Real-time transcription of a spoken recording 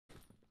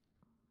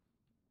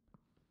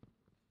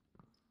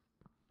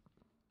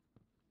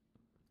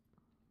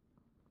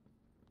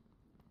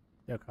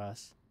They're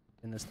across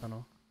in this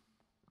tunnel.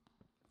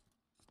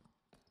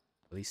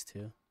 At least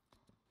 2.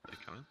 They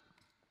coming?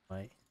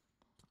 Might.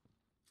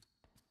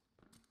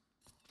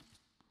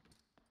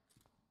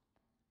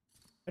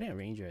 I didn't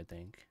ranger, I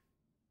think.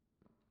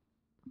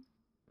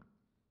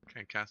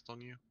 Can't cast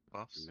on you.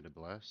 Buffs. Give me the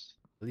blast.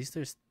 At least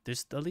there's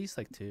at least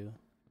like 2.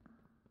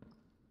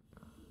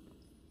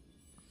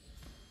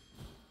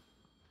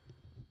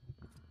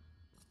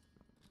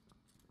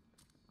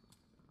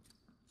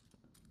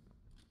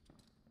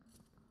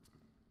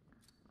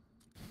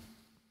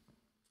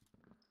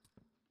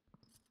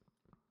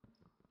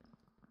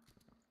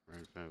 Right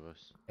in front of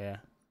us. Yeah.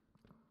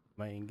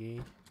 Might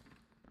engage.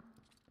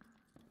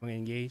 I'm gonna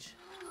engage.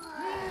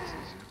 This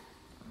is you.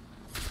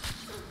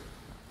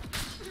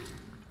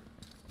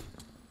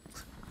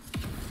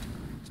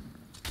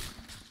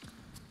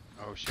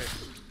 Oh shit.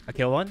 I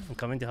kill one. I'm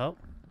coming to help.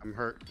 I'm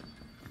hurt.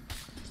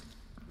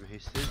 I'm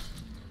hasted.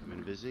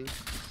 I'm invising.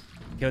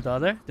 Kill the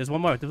other. There's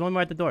one more. There's one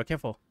more at the door.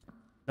 Careful.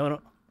 No,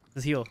 no.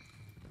 Just heal.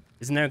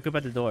 Isn't there a group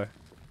at the door?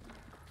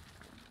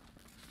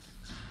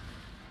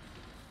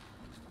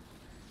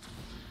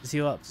 Just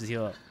heal up. Just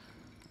heal up.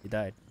 He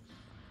died.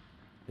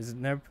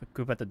 Isn't there a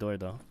group at the door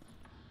though?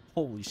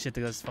 Holy shit,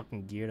 that guy's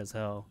fucking geared as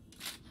hell.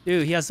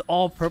 Dude, he has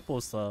all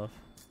purple stuff.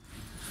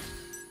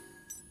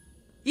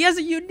 He has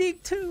a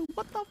unique too.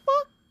 What the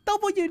fuck?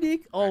 Double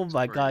unique. Oh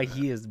my god,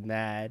 he is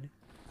mad.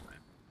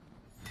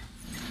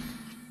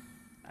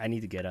 I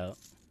need to get out.